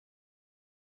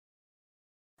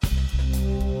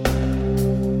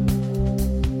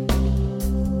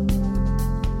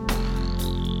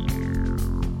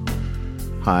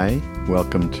Hi,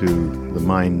 welcome to the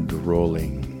Mind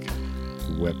Rolling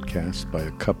webcast by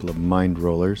a couple of mind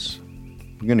rollers.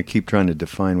 We're going to keep trying to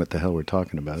define what the hell we're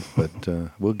talking about, but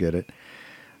we'll get it.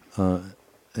 And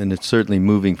it's certainly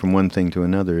moving from one thing to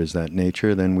another. Is that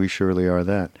nature? Then we surely are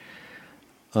that.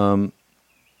 Well,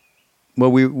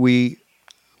 we've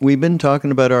been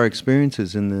talking about our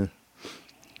experiences from the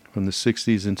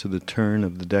 60s into the turn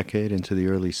of the decade, into the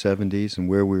early 70s, and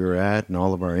where we were at, and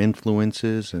all of our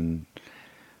influences and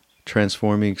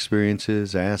transforming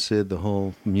experiences, acid, the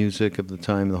whole music of the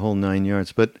time, the whole 9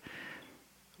 yards. But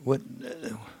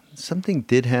something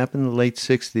did happen in the late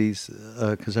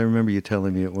 60s, because I remember you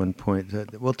telling me at one point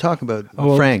that we'll talk about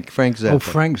Frank Zappa. Oh,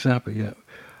 Frank Zappa, yeah.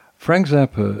 Frank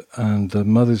Zappa and the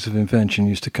Mothers of Invention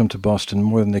used to come to Boston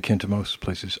more than they came to most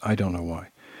places. I don't know why.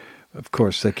 Of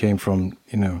course, they came from,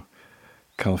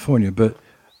 California. But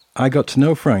I got to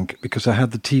know Frank because I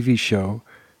had the TV show,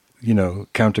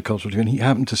 Countercultural, and he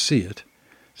happened to see it.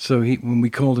 So when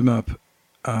we called him up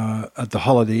at the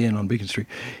Holiday Inn on Beacon Street,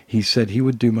 he said he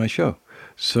would do my show.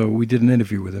 So we did an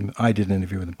interview with him. I did an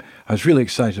interview with him. I was really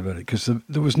excited about it because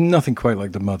there was nothing quite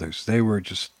like the Mothers. They were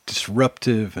just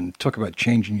disruptive and talk about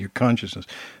changing your consciousness.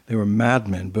 They were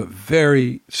madmen, but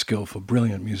very skillful,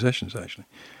 brilliant musicians, actually.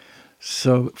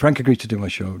 So Frank agreed to do my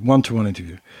show, one-to-one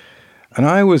interview. And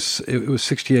it was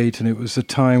 68, and it was a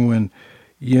time when,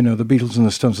 the Beatles and the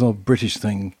Stones, the whole British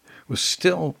thing was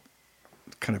still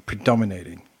kind of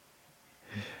predominating.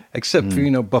 Except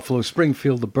for, Buffalo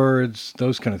Springfield, the Byrds,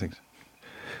 those kind of things.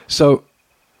 So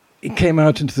it came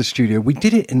out into the studio. We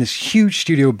did it in this huge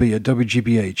Studio B at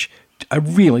WGBH, a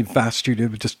really vast studio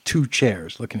with just two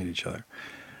chairs looking at each other.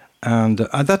 And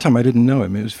at that time, I didn't know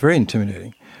him. It was very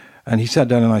intimidating. And he sat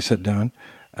down and I sat down.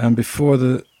 And before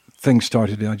the thing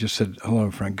started, I just said, "Hello,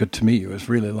 Frank, good to meet you." It was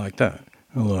really like that.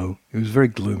 Hello. It was very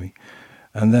gloomy.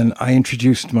 And then I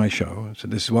introduced my show. I said,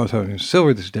 "This is Walter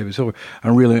Silver, this is David Silver.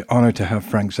 I'm really honored to have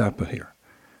Frank Zappa here."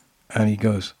 And he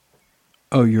goes,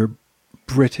 "Oh, you're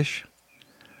British?"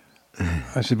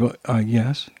 I said, "Well,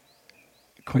 yes,"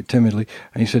 quite timidly.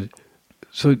 And he said,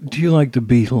 "So do you like the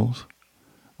Beatles?"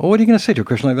 "Well, what are you going to say to a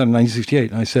question like that in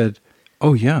 1968? And I said,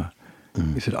 "Oh, yeah."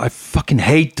 He said, "I fucking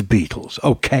hate the Beatles,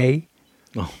 okay?"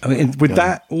 Oh, I mean, with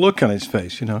that look on his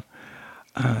face,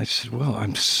 I said, "Well,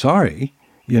 I'm sorry."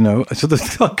 So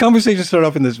the conversation started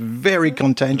off in this very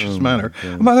contentious manner.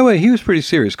 And by the way, he was pretty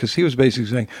serious because he was basically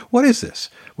saying, "What is this?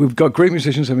 We've got great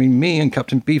musicians. I mean, me and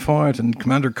Captain Beefheart and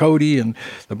Commander Cody and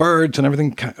the Byrds and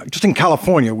everything. Just in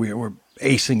California, we're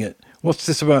acing it. What's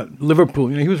this about Liverpool?"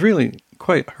 He was really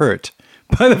quite hurt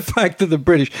by the fact that the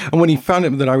British, and when he found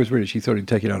out that I was British, he thought he'd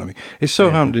take it out on me. It so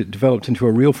happened it developed into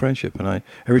a real friendship. And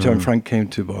every time Frank came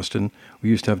to Boston, we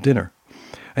used to have dinner.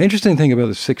 An interesting thing about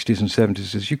the 60s and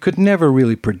 70s is you could never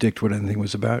really predict what anything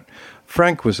was about.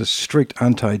 Frank was a strict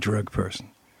anti-drug person.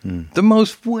 The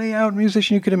most way-out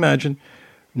musician you could imagine.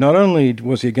 Not only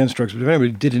was he against drugs, but if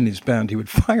anybody did in his band, he would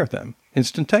fire them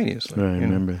instantaneously. Right, I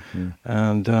remember. Yeah.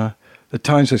 And the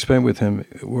times I spent with him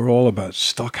were all about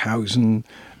Stockhausen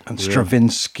and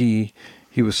Stravinsky.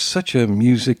 He was such a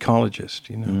musicologist,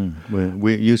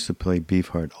 We used to play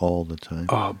Beefheart all the time.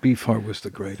 Oh, Beefheart was the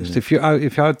greatest. Yeah.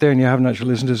 If you're out there and you haven't actually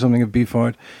listened to something of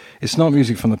Beefheart, it's not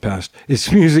music from the past.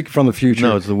 It's music from the future.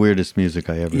 No, it's the weirdest music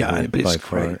I ever heard by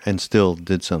far, great. And still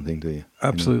did something to you.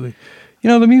 Absolutely.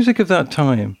 The music of that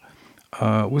time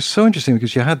was so interesting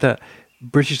because you had that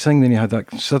British thing, then you had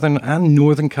that Southern and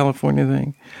Northern California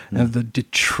thing, and the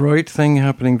Detroit thing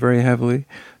happening very heavily.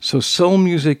 So soul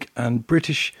music and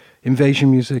British invasion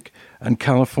music and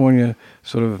California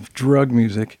sort of drug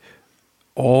music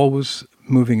all was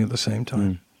moving at the same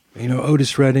time.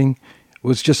 Otis Redding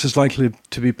was just as likely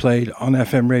to be played on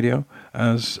FM radio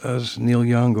as Neil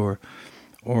Young or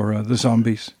the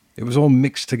Zombies. It was all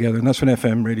mixed together, and that's when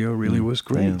FM radio really was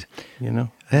great. I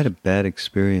had a bad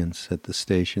experience at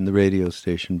the radio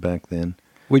station back then.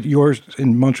 With yours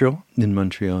in Montreal? In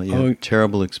Montreal, yeah. Oh.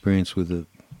 Terrible experience with,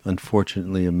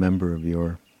 unfortunately, a member of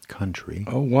your country.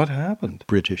 Oh, what happened?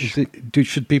 British.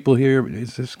 Should people hear?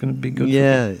 Is this going to be good?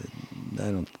 Yeah,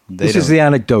 This is the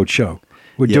anecdote show.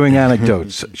 We're doing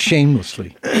anecdotes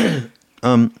shamelessly.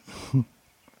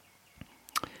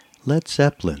 Led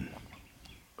Zeppelin.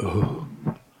 Oh.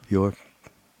 Your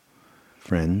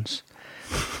friends.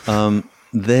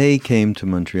 They came to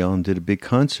Montreal and did a big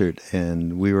concert,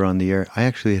 and we were on the air. I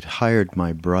actually had hired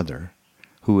my brother,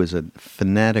 who was a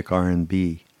fanatic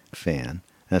R&B fan.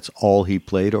 That's all he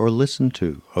played or listened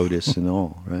to, Otis and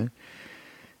all, right?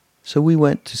 So we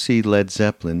went to see Led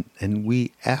Zeppelin, and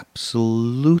we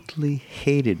absolutely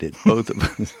hated it, both of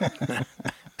us.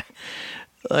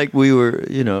 Like we were,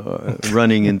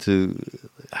 running into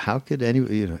how could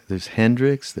anyone, there's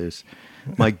Hendrix, there's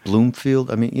Mike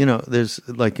Bloomfield. I mean, there's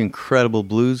like incredible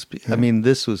blues. I mean,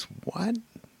 this was what?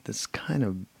 This kind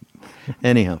of,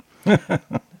 anyhow.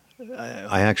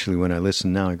 I actually, when I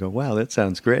listen now, I go, wow, that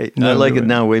sounds great. No, I like it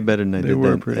now way better than I did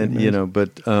then. And,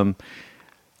 but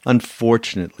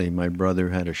unfortunately, my brother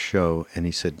had a show, and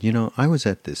he said, I was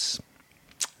at this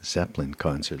Zeppelin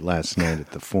concert last night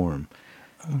at the Forum.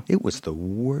 It was the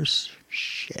worst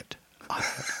shit.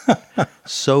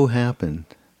 So happened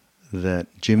that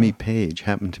Jimmy Page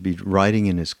happened to be riding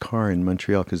in his car in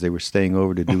Montreal because they were staying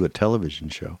over to do a television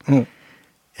show. And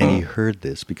he heard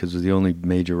this because it was the only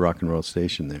major rock and roll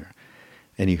station there.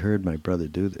 And he heard my brother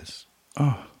do this.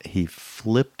 Oh. He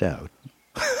flipped out.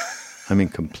 I mean,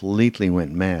 completely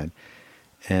went mad.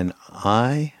 And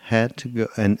I had to go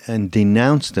and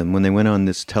denounce them when they went on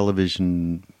this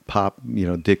television pop,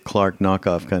 Dick Clark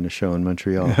knockoff kind of show in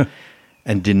Montreal,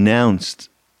 and denounced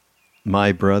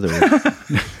my brother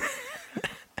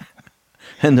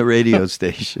and the radio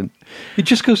station. It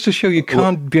just goes to show you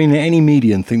can't be in any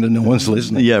media and think that no one's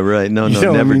listening. Yeah, right. No,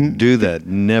 never do that.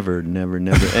 Never.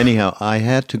 Anyhow, I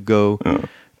had to go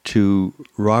to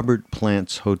Robert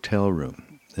Plant's hotel room.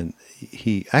 And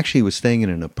he actually was staying in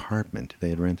an apartment. They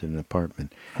had rented an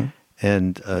apartment.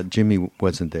 And Jimmy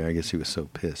wasn't there. I guess he was so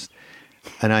pissed.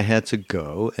 And I had to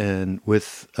go, and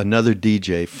with another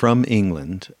DJ from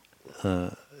England,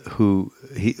 who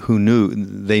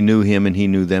they knew him and he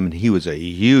knew them, and he was a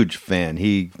huge fan.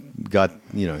 He got,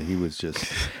 he was just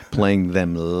playing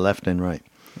them left and right.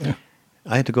 Yeah.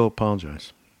 I had to go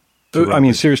apologize. I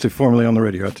mean, seriously, formally on the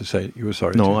radio, I have to say you were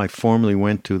sorry. No, I formally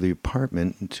went to the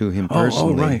apartment to him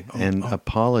personally and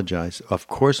apologized. Of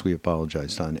course, we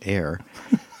apologized on air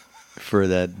for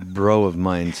that bro of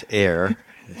mine's air.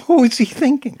 What was he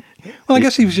thinking? Well, I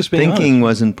guess he was just being thinking honest.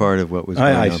 Wasn't part of what was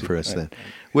going on for us then.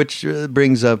 Which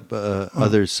brings up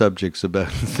other subjects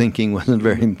about thinking wasn't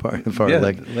very part of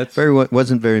our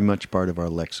wasn't very much part of our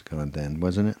lexicon then,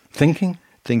 wasn't it? Thinking?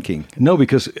 Thinking. No,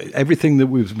 because everything that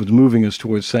was moving us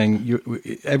towards saying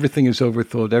everything is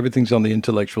overthought, everything's on the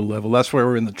intellectual level. That's why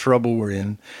we're in the trouble we're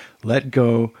in. Let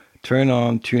go, turn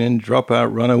on, tune in, drop out,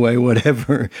 run away,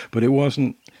 whatever. But it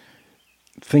wasn't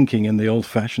thinking in the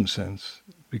old-fashioned sense,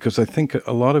 because I think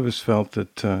a lot of us felt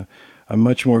that a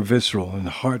much more visceral and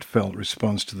heartfelt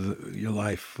response to your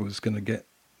life was going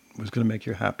to make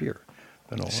you happier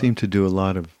than all that. Seemed to do a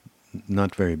lot of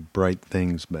not very bright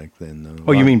things back then, though.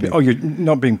 Oh, you mean? Oh, you're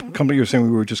not being company. You're saying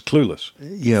we were just clueless.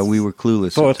 Yeah, we were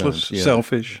clueless. Thoughtless,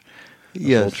 selfish.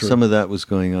 Yeah, some of that was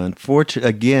going on.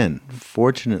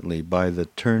 Fortunately, by the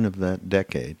turn of that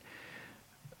decade,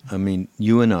 I mean,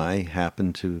 you and I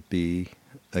happened to be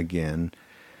again.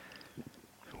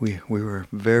 We were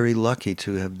very lucky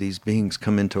to have these beings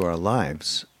come into our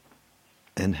lives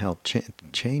and help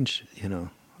change.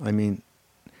 I mean.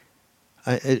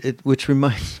 Which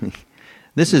reminds me,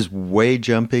 this is way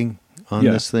jumping on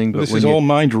this thing. But this is all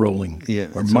mind rolling. Yeah,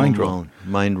 or mind rolling.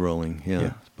 Mind rolling,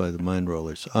 yeah, by the mind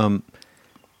rollers.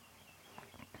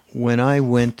 When I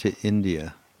went to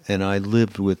India and I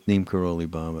lived with Neem Karoli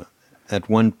Baba, at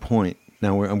one point,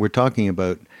 now we're talking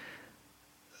about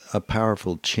a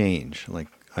powerful change. Like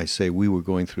I say, we were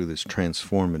going through this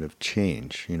transformative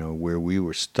change, where we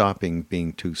were stopping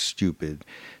being too stupid,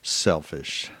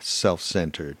 selfish,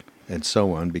 self-centered, and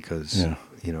so on, because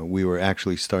we were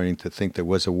actually starting to think there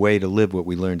was a way to live what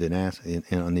we learned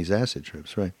on these acid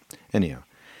trips, right? Anyhow,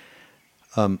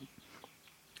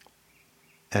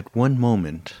 at one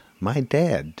moment, my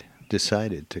dad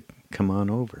decided to come on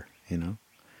over.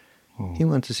 He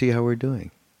wanted to see how we're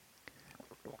doing.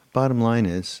 Bottom line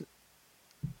is,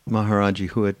 Maharaji,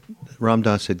 who Ram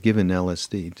Dass had given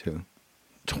LSD to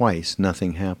twice,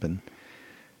 nothing happened,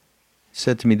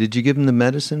 said to me, "Did you give him the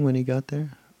medicine when he got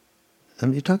there?" I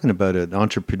mean, you're talking about an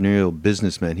entrepreneurial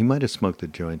businessman. He might have smoked a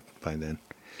joint by then.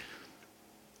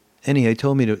 Anyhow, he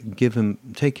told me to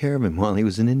take care of him while he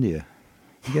was in India.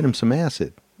 Get him some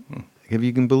acid. If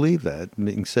you can believe that,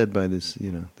 being said by this,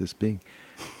 this being.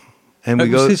 And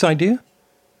was his idea?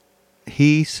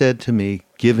 He said to me,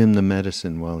 "Give him the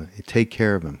medicine take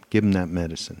care of him. Give him that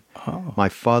medicine." Oh. My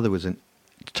father was a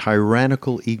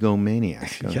tyrannical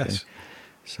egomaniac. Okay? Yes.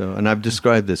 So, and I've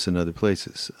described this in other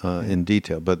places in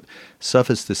detail, but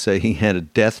suffice to say, he had a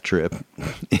death trip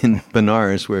in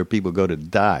Benares where people go to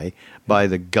die by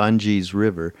the Ganges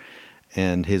River,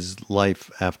 and his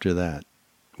life after that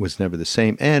was never the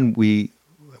same. And we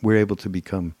were able to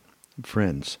become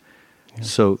friends. Yeah.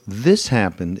 So this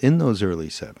happened in those early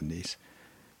 70s.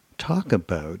 Talk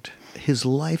about his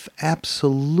life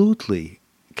absolutely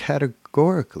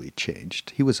categorically changed.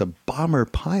 He was a bomber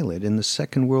pilot in the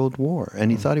Second World War,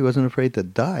 and he thought he wasn't afraid to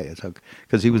die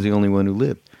because he was the only one who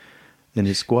lived in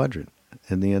his squadron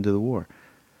at the end of the war.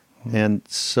 And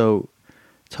so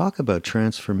talk about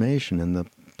transformation and the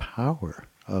power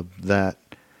of that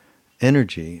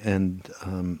energy. And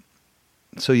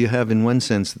so you have, in one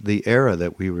sense, the era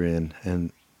that we were in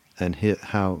and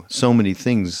how so many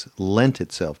things lent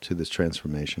itself to this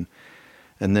transformation.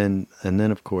 And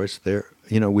then, of course,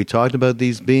 we talked about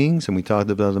these beings, and we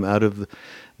talked about them out of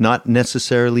not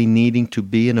necessarily needing to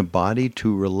be in a body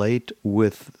to relate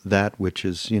with that which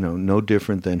is, no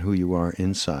different than who you are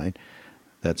inside.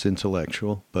 That's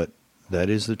intellectual, but that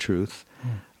is the truth.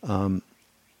 And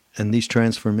these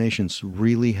transformations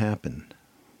really happen,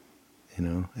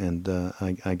 and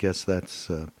I guess that's...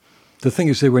 The thing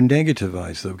is, they were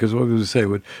negativized, though, because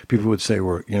what people would say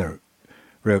were,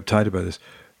 very uptight about this.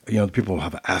 People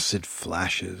have acid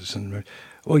flashes.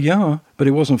 Well, yeah, but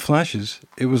it wasn't flashes.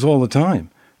 It was all the time.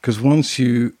 Because once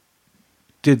you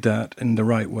did that in the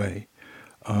right way,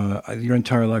 your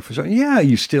entire life was... Yeah,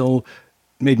 you still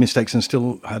made mistakes and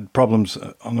still had problems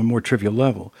on a more trivial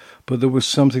level. But there was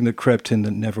something that crept in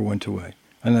that never went away.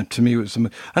 And that, to me, was... And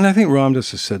I think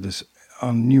Ramdas has said this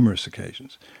on numerous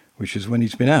occasions, which is when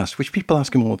he's been asked, which people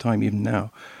ask him all the time, even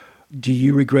now, do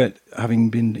you regret having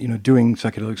been, doing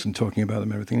psychedelics and talking about them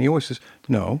and everything? And he always says,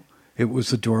 no, it was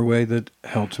the doorway that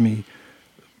helped me,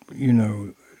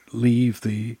 leave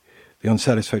the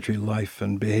unsatisfactory life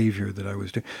and behavior that I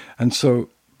was doing. And so,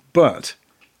 but,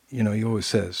 he always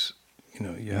says,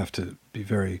 you have to be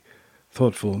very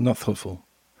not thoughtful,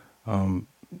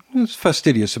 it's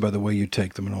fastidious about the way you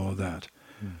take them and all of that.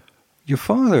 Your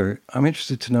father, I'm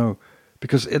interested to know,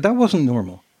 because that wasn't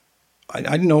normal. I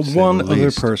didn't know one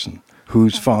other person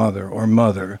whose father or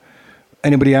mother,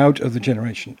 anybody out of the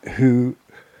generation, who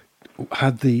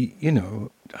had the,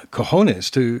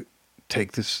 cojones to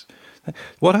take this.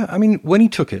 When he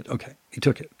took it, he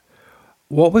took it.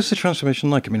 What was the transformation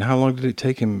like? How long did it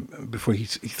take him before he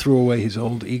threw away his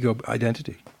old ego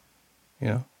identity?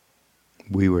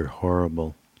 We were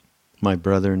horrible. My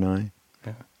brother and I,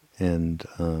 yeah. And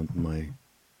my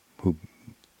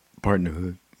partner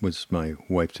who was my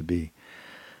wife-to-be,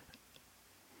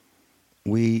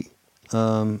 we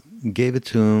gave it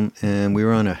to him, and we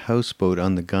were on a houseboat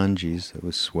on the Ganges that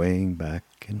was swaying back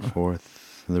and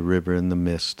forth, the river and the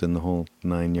mist and the whole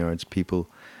 9 yards. People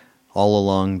all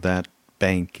along that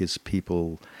bank is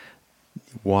people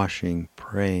washing,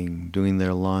 praying, doing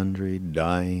their laundry,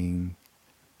 dying,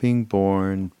 being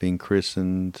born, being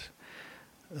christened,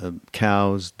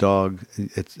 cows, dogs,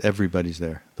 everybody's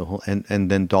there. The whole and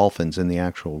then dolphins in the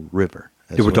actual river.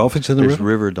 There were dolphins in the river? There's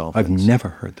river dolphins. I've never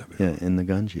heard that before. Yeah, in the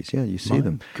Ganges. Yeah, you see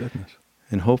them. Goodness.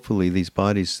 And hopefully these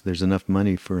bodies, there's enough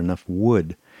money for enough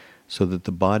wood so that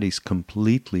the bodies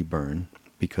completely burn,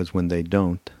 because when they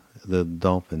don't, the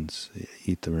dolphins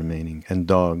eat the remaining, and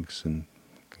dogs and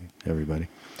everybody.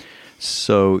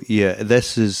 So, yeah,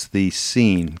 this is the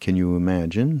scene. Can you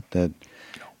imagine that?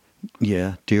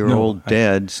 Yeah, old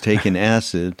dad's taking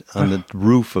acid on the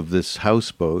roof of this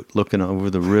houseboat, looking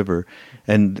over the river,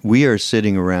 and we are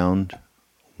sitting around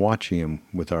watching him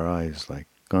with our eyes like,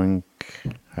 going,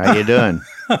 how you doing?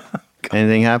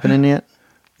 Anything happening yet?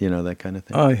 That kind of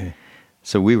thing. Oh, yeah.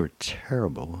 So we were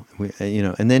terrible.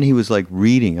 And then he was like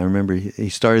reading. I remember he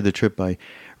started the trip by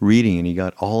reading, and he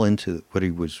got all into what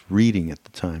he was reading at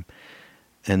the time.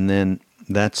 And then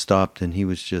that stopped, and he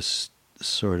was just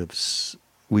sort of...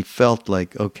 We felt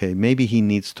like, okay, maybe he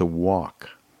needs to walk,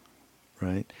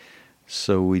 right?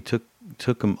 So we took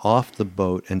him off the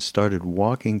boat and started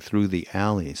walking through the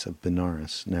alleys of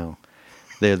Benares. Now,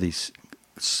 there are these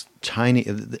tiny...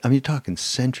 you're talking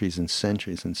centuries and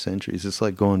centuries and centuries. It's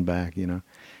like going back,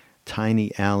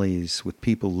 tiny alleys with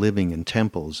people living in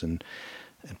temples and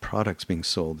products being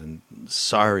sold and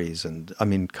saris, and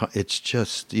it's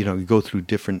just, you go through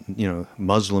different,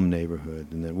 Muslim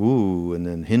neighborhood, and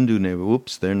then Hindu neighborhood.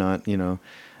 Whoops, they're not, Yeah.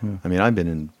 I've been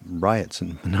in riots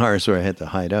in Benares where I had to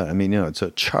hide out. It's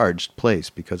a charged place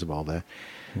because of all that.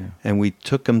 Yeah. And we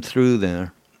took them through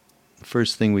there. The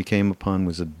first thing we came upon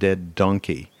was a dead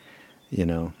donkey,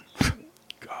 God.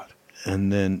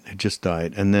 And then it just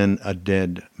died. And then a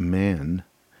dead man,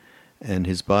 and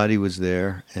his body was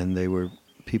there, and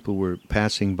people were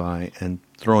passing by and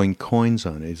throwing coins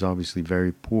on it. He's obviously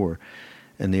very poor.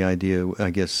 And the idea, I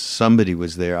guess somebody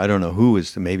was there, I don't know who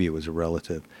was, maybe it was a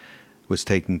relative, was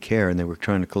taking care, and they were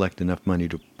trying to collect enough money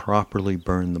to properly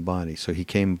burn the body. So he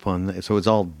came upon that. So it's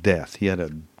all death. He had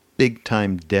a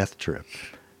big-time death trip.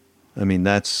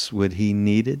 That's what he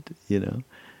needed, It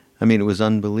was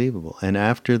unbelievable. And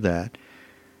after that,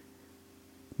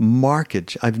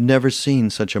 market. I've never seen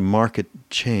such a market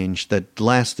change that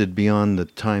lasted beyond the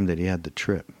time that he had the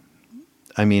trip.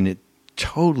 I mean, it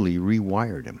totally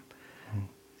rewired him,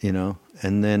 you know.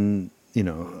 And then, you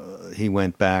know, he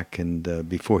went back, and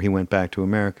before he went back to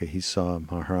America, he saw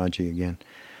Maharaji again,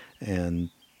 and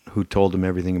who told him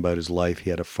everything about his life. He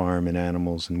had a farm and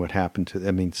animals and what happened to,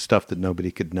 I mean, stuff that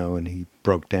nobody could know, and he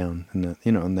broke down, and that,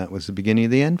 you know, and that was the beginning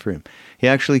of the end for him. He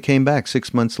actually came back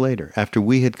 6 months later. After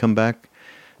we had come back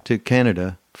to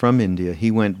Canada from India, he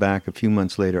went back a few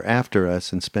months later after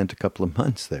us and spent a couple of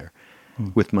months there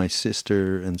with my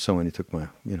sister and so on. He took my,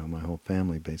 you know, my whole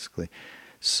family basically.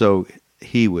 So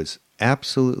he was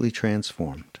absolutely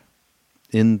transformed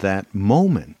in that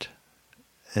moment,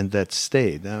 and that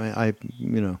stayed. I mean,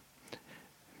 you know,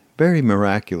 very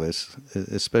miraculous,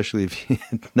 especially if you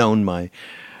had known my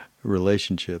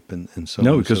relationship and so on.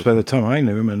 No, because by the time I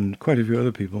knew him and quite a few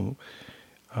other people,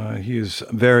 he was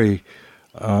very,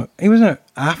 he was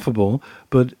affable,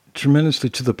 but tremendously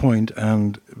to the point,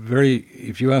 and very,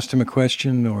 if you asked him a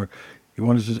question or he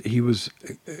wanted to, he was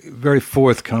very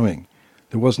forthcoming.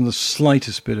 There wasn't the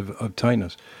slightest bit of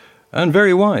tightness, and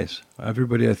very wise.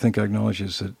 Everybody, I think,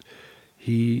 acknowledges that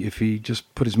if he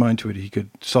just put his mind to it, he could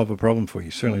solve a problem for you.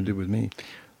 He certainly did with me,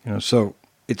 you know. So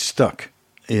it stuck.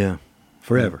 Yeah,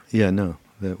 forever. Yeah, no,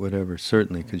 that whatever,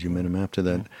 certainly, because you met him after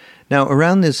that. Now,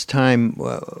 around this time,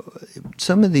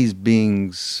 some of these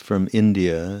beings from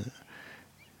India,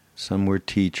 some were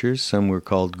teachers, some were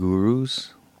called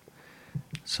gurus,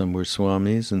 some were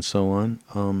swamis, and so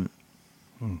on.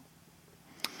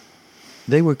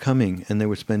 They were coming, and they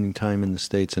were spending time in the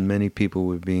States, and many people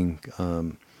were being,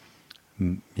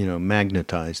 you know,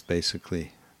 magnetized,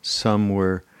 basically. Some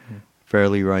were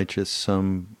fairly righteous,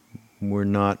 some were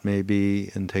not,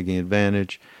 maybe, and taking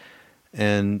advantage.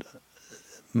 And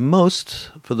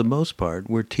for the most part,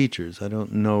 were teachers. I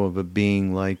don't know of a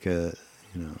being like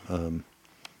Ananda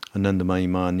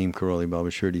Mahima, Neem Karoli,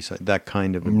 Baba Shirdi, that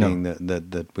kind of a being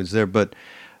that was there. But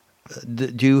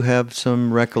do you have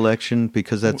some recollection?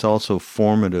 Because that's also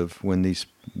formative when these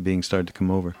beings started to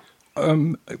come over.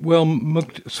 Well,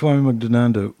 Swami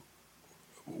Muktananda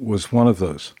was one of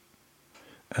those.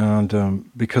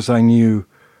 And because I knew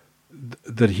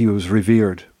that he was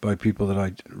revered by people that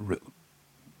I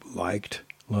liked,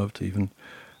 loved even,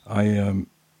 I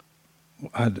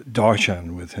had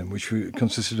darshan with him, which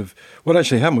consisted of, what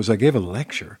actually happened was I gave a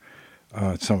lecture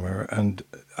somewhere, and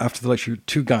after the lecture,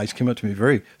 two guys came up to me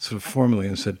very sort of formally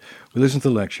and said, "We listened to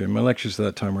the lecture." And my lectures at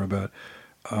that time were about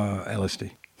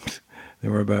LSD. They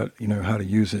were about, you know, how to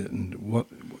use it and what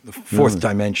the fourth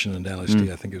dimension and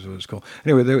LSD, I think is what it's called.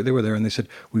 Anyway, they were there, and they said,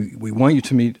 "We want you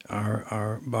to meet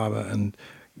our Baba, and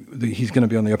he's going to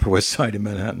be on the Upper West Side in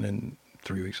Manhattan in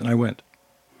 3 weeks." And I went,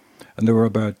 and there were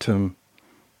about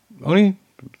only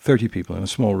 30 people in a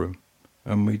small room,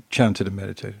 and we chanted and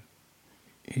meditated.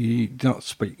 He didn't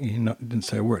speak. He didn't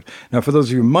say a word. Now, for those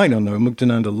of you who might not know,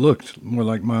 Muktananda looked more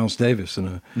like Miles Davis,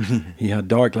 and he had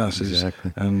dark glasses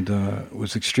and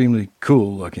was extremely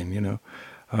cool looking, you know.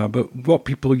 But what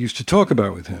people used to talk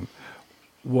about with him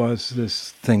was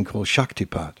this thing called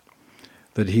Shaktipat,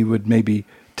 that he would maybe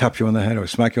tap you on the head or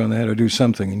smack you on the head or do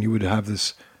something, and you would have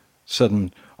this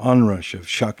sudden onrush of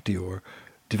Shakti or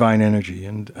divine energy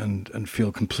and feel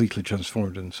completely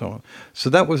transformed and so on. So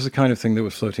that was the kind of thing that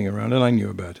was floating around, and I knew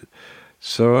about it.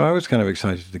 So I was kind of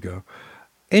excited to go.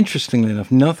 Interestingly enough,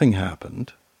 nothing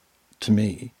happened to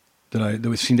me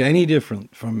that seemed any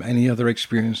different from any other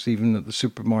experience, even at the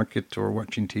supermarket or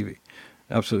watching TV.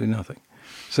 Absolutely nothing.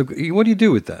 So what do you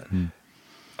do with that?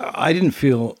 I didn't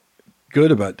feel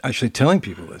good about actually telling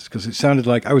people this, because it sounded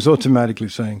like I was automatically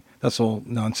saying, that's all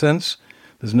nonsense.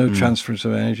 There's no transference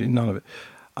of energy, none of it.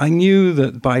 I knew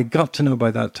that I got to know by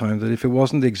that time that if it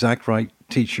wasn't the exact right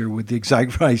teacher with the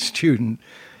exact right student,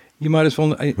 you might as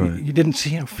well, you didn't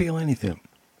see or feel anything.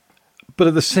 But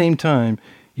at the same time,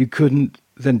 you couldn't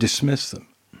then dismiss them,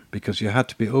 because you had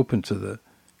to be open to the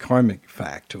karmic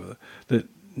fact or that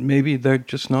maybe they're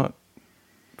just not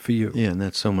for you. Yeah, and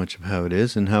that's so much of how it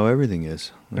is and how everything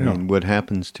is. I mean, what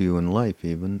happens to you in life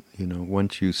even, you know,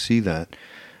 once you see that,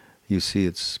 you see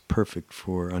it's perfect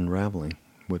for unraveling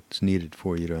what's needed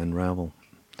for you to unravel.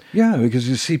 Yeah, because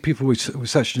you see people with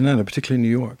Satchidananda, particularly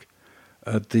in New York,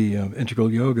 at the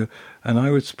Integral Yoga, and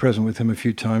I was present with him a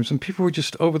few times, and people were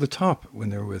just over the top when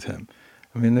they were with him.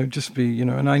 I mean, they'd just be, you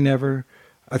know, and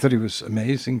I thought he was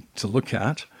amazing to look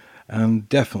at, and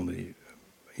definitely,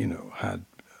 you know, had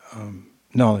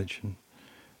knowledge, and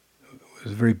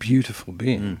was a very beautiful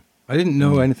being. I didn't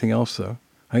know anything else, though.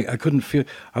 I couldn't feel,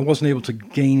 I wasn't able to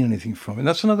gain anything from it. And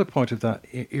that's another part of that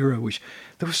era, which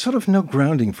there was sort of no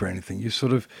grounding for anything. You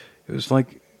sort of, it was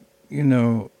like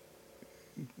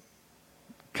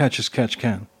catch as catch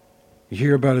can. You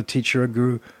hear about a teacher, a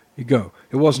guru, you go.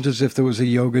 It wasn't as if there was a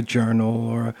yoga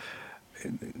journal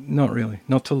not really,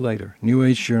 not till later. New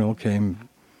Age journal came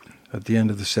at the end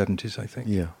of the 70s, I think.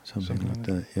 Yeah, something like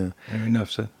that, yeah. Anyway,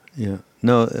 enough said. Yeah.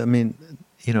 No, I mean,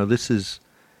 this is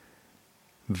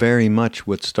very much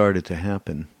what started to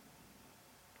happen,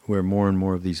 where more and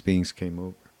more of these beings came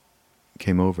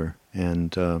over,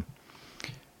 and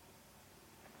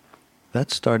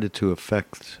that started to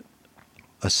affect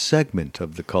a segment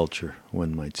of the culture,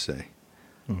 one might say.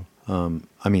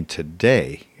 I mean,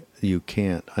 today, you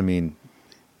can't,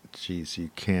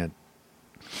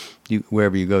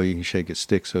 wherever you go, you can shake a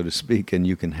stick, so to speak, and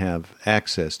you can have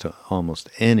access to almost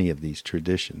any of these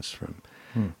traditions from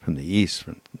the East,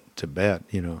 from Tibet,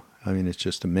 it's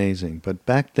just amazing. But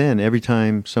back then, every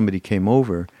time somebody came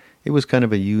over, it was kind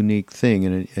of a unique thing,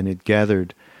 and it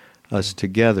gathered us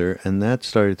together, and that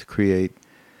started to create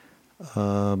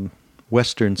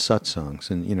Western satsangs.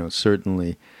 And,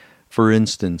 certainly, for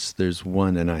instance, there's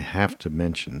one, and I have to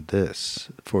mention this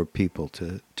for people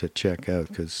to check out,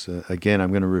 because, again, I'm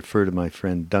going to refer to my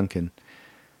friend Duncan,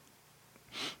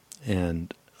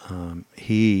 and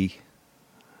he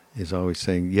is always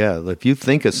saying, yeah, if you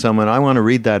think of someone, I want to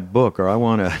read that book, or I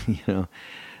want to,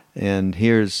 and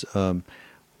here's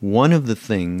one of the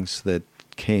things that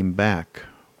came back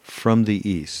from the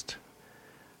East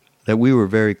that we were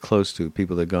very close to,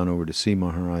 people that had gone over to see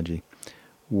Maharaji,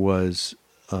 was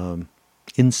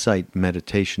insight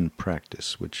meditation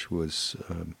practice, which was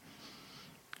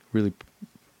really,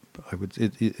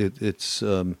 it's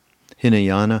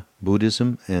Hinayana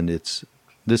Buddhism, and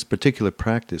this particular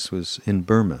practice was in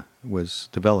Burma, was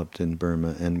developed in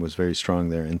Burma, and was very strong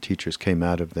there, and teachers came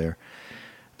out of there.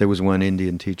 There was one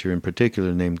Indian teacher in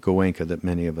particular named Goenka that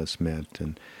many of us met,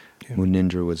 and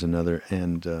Munindra was another,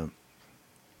 and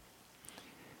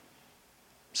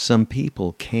some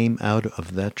people came out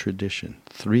of that tradition,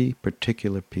 3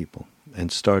 particular people,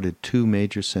 and started 2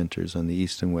 major centers on the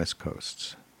east and west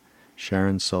coasts,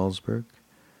 Sharon Salzberg,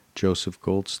 Joseph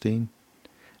Goldstein,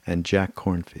 and Jack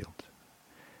Cornfield.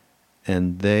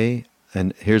 And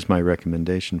here's my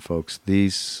recommendation, folks,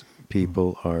 these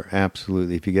people are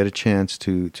absolutely, if you get a chance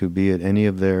to be at any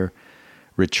of their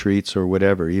retreats or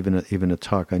whatever, even a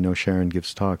talk, I know Sharon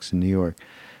gives talks in New York,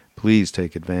 please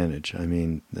take advantage. I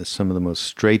mean, some of the most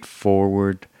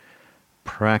straightforward,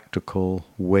 practical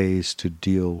ways to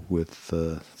deal with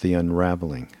the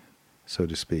unraveling, so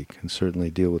to speak, and certainly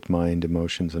deal with mind,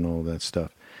 emotions, and all of that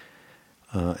stuff,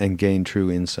 and gain true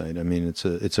insight. I mean,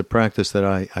 it's a practice that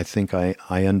I think I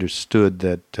understood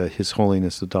that His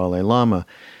Holiness the Dalai Lama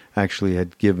actually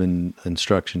had given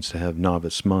instructions to have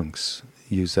novice monks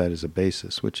use that as a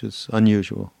basis, which is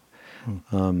unusual.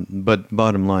 But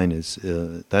bottom line is,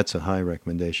 that's a high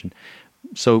recommendation.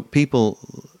 So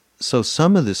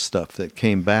some of this stuff that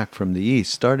came back from the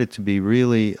East started to be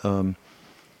really a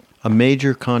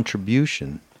major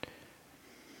contribution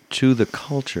to the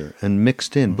culture and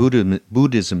mixed in.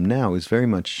 Buddhism now is very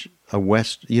much a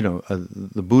West,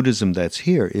 the Buddhism that's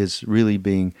here is really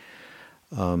being,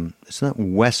 it's not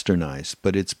westernized,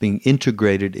 but it's being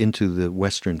integrated into the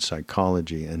Western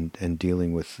psychology and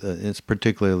dealing with, it's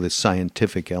particularly the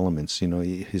scientific elements.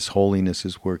 His Holiness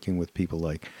is working with people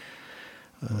like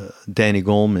Danny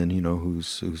Goleman,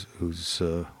 who's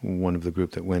one of the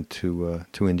group that went to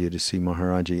India to see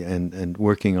Maharaji, and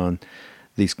working on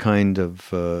these kind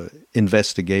of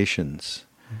investigations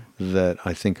that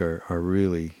I think are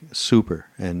really super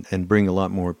and bring a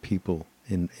lot more people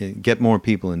get more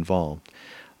people involved,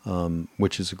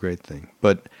 which is a great thing.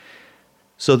 But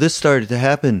so this started to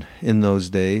happen in those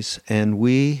days, and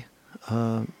we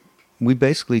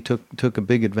basically took a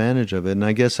big advantage of it. And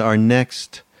I guess our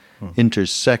next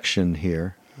intersection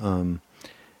here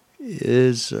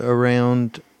is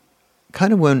around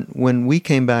kind of when we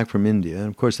came back from India. And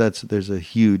of course, there's a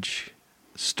huge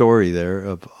story there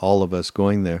of all of us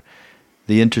going there.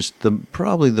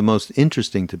 Probably the most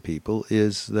interesting to people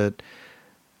is that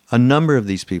a number of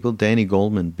these people, Danny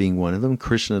Goleman being one of them,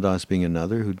 Krishnadas being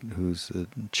another, who's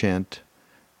chants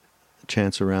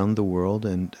around the world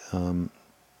and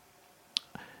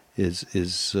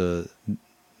is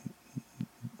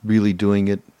really doing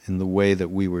it in the way that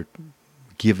we were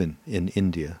given in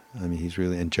India. I mean, he's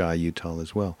really, and Jai Uttal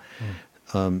as well.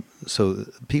 So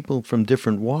people from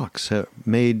different walks have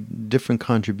made different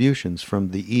contributions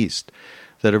from the East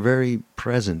that are very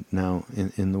present now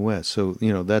in the West. So,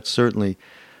 that's certainly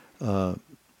a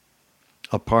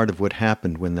part of what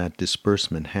happened when that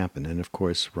disbursement happened. And of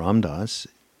course, Ram Dass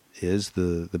is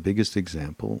the biggest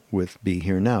example with Be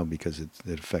Here Now, because it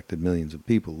affected millions of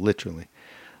people, literally.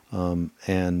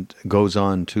 and goes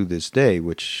on to this day,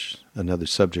 which another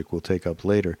subject we'll take up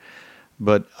later.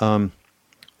 But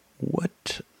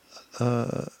what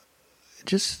are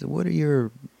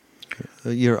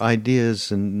your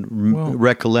ideas and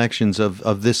recollections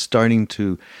of this starting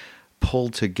to pull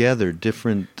together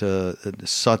different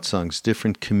satsangs,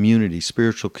 different communities,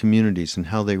 spiritual communities, and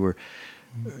how they were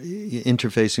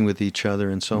interfacing with each other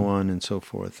and so on and so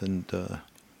forth? And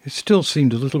it still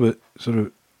seemed a little bit sort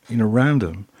of,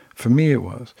 random. For me it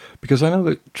was. Because I know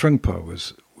that Trungpa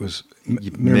was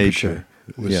major.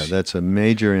 Yeah, that's a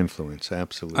major influence,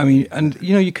 absolutely. I mean, and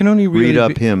you can only really... Read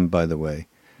up him, by the way.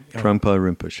 Trungpa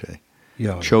Rinpoche.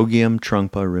 Yeah. Chogyam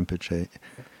Trungpa Rinpoche.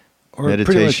 Or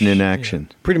Meditation in Action.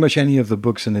 Yeah, pretty much any of the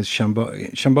books in his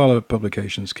Shambhala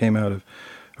publications came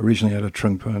originally out of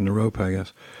Trungpa and Naropa, I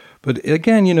guess. But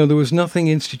again, there was nothing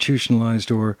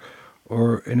institutionalized or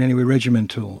in any way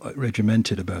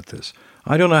regimented about this.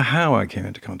 I don't know how I came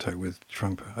into contact with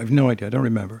Trungpa. I have no idea. I don't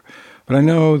remember. But I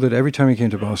know that every time he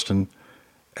came to Boston,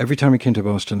 I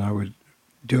would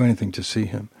do anything to see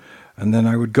him. And then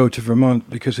I would go to Vermont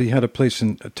because he had a place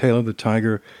in Tail of the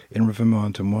Tiger in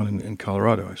Vermont and one in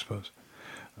Colorado, I suppose.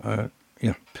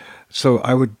 Yeah. So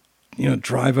I would,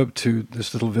 drive up to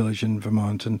this little village in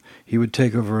Vermont, and he would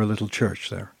take over a little church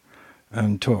there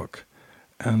and talk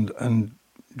and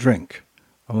drink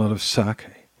a lot of sake.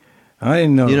 I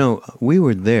didn't know. We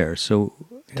were there. So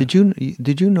yeah.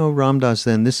 Did you know Ram Dass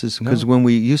then? This is because when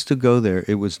we used to go there,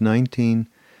 it was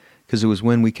because it was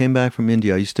when we came back from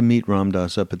India. I used to meet Ram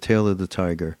Dass up at Tail of the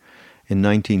Tiger in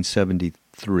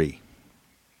 1973.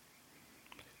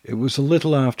 It was a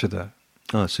little after that.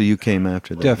 Oh, so you came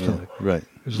after that. Definitely. Yeah. Right.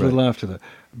 It was a little after that.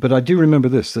 But I do remember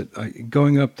this, that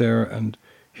going up there and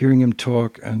hearing him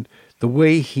talk and the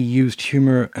way he used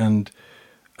humor and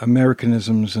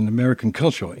Americanisms and American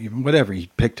culture, even whatever he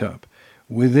picked up,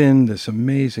 within this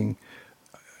amazing...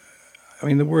 I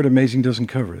mean, the word amazing doesn't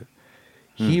cover it.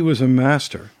 He was a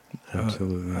master.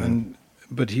 Absolutely.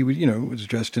 But he was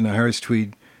dressed in a Harris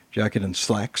tweed jacket and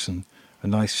slacks and a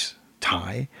nice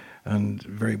tie and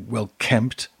very well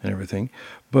kempt and everything.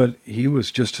 But he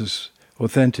was just as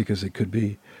authentic as it could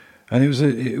be. And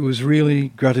it was really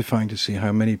gratifying to see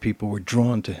how many people were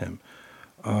drawn to him.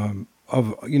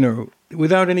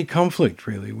 Without any conflict,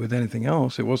 really, with anything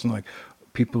else. It wasn't like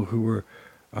people who were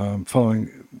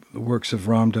following the works of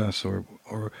Ram Dass or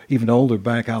even older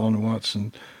back, Alan Watts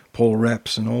and Paul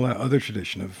Reps and all that other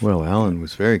tradition of... Well, Alan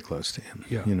was very close to him,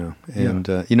 yeah. And,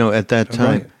 at that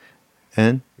time... Right.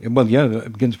 And? Well, yeah,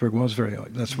 Ginsberg was very...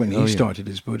 That's when he started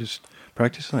his Buddhist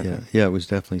practice, I think. Yeah, it was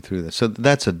definitely through that. So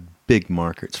that's a big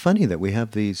marker. It's funny that we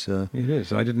have these... it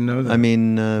is. I didn't know that. I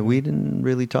mean, we didn't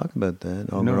really talk about that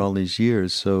over all these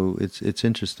years, so it's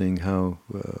interesting how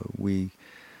we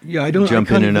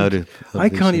jump in and out of I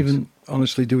can't even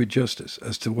honestly do it justice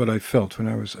as to what I felt when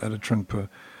I was at a Trungpa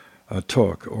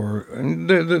talk. And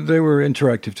they were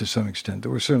interactive to some extent.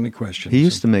 There were certainly questions. He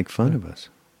used to make fun of us.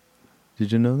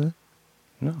 Did you know that?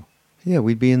 No. Yeah,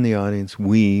 we'd be in the audience.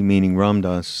 We, meaning Ram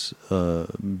Dass,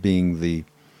 being the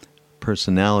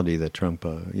personality that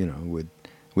Trungpa,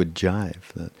 would jive.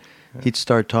 That he'd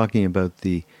start talking about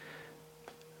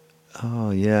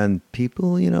and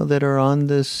people, that are on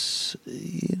this,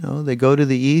 they go to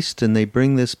the East and they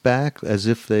bring this back as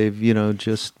if they've,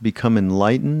 just become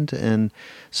enlightened, and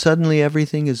suddenly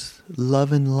everything is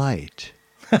love and light.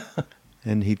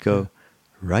 And he'd go,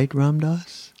 right, Ram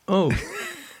Dass? Oh.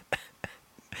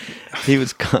 He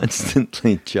was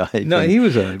constantly jiving. No, he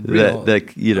was a real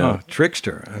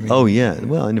trickster. I mean, oh, yeah.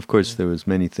 Well, and of course there was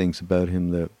many things about him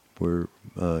that were,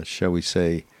 shall we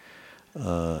say,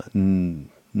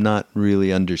 not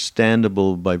really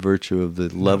understandable by virtue of the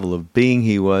level of being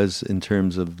he was in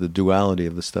terms of the duality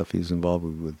of the stuff he was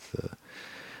involved with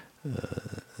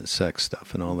sex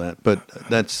stuff and all that. But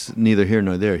that's neither here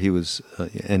nor there. He was,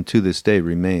 and to this day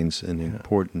remains an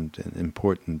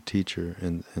important teacher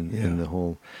in the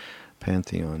whole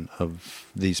pantheon of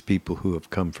these people who have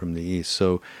come from the East.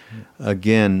 So,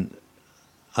 again,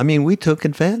 I mean, we took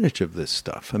advantage of this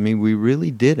stuff. I mean, we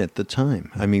really did at the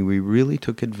time. I mean, we really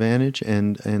took advantage,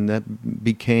 and that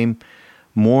became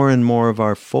more and more of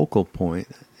our focal point.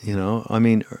 I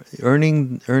mean,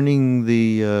 earning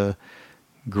the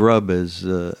grub, as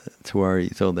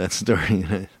Tiwari told that story.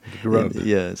 The grub.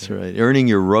 Yeah, that's right. Earning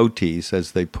your rotis,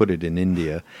 as they put it in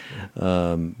India,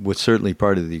 was certainly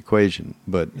part of the equation.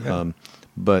 But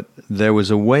there was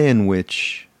a way in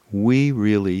which we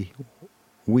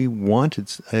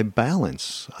wanted a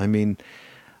balance. I mean,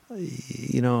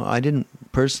 I didn't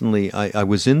personally... I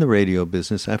was in the radio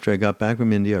business. After I got back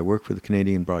from India, I worked for the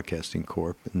Canadian Broadcasting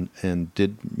Corp. and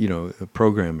did,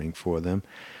 programming for them.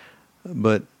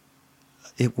 But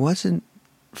it wasn't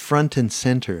front and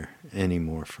center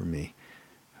anymore for me.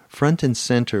 Front and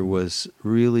center was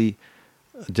really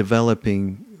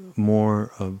developing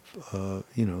more of,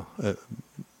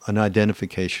 an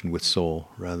identification with soul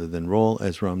rather than roll,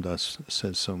 as Ram Dass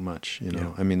says so much.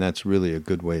 Yeah. I mean, that's really a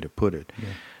good way to put it. Yeah.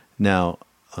 Now,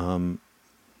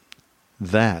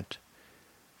 that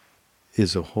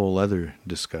is a whole other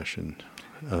discussion.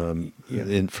 From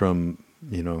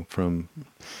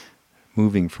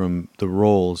moving from the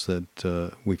roles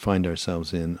that we find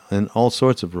ourselves in, and all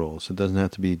sorts of roles. It doesn't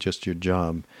have to be just your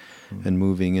job, and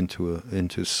moving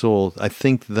into soul. I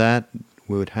think that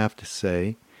we would have to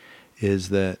say is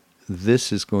that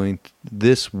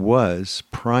this was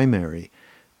primary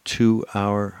to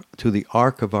the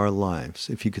arc of our lives.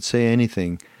 If you could say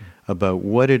anything about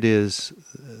what it is,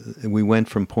 we went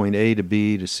from point A to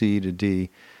B to C to D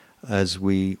as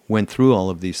we went through all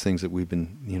of these things that we've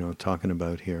been, talking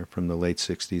about here from the late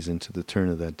 60s into the turn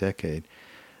of that decade.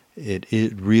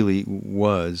 It really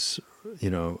was,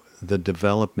 the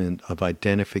development of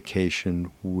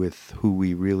identification with who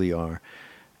we really are.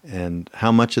 And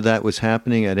how much of that was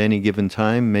happening at any given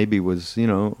time maybe was,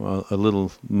 a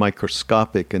little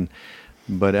microscopic.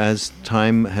 But as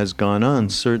time has gone on,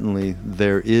 certainly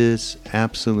there is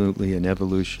absolutely an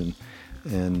evolution.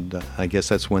 And I guess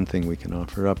that's one thing we can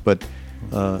offer up. But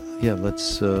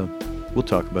we'll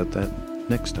talk about that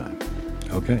next time.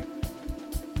 Okay.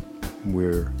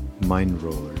 We're Mind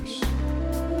Rollers.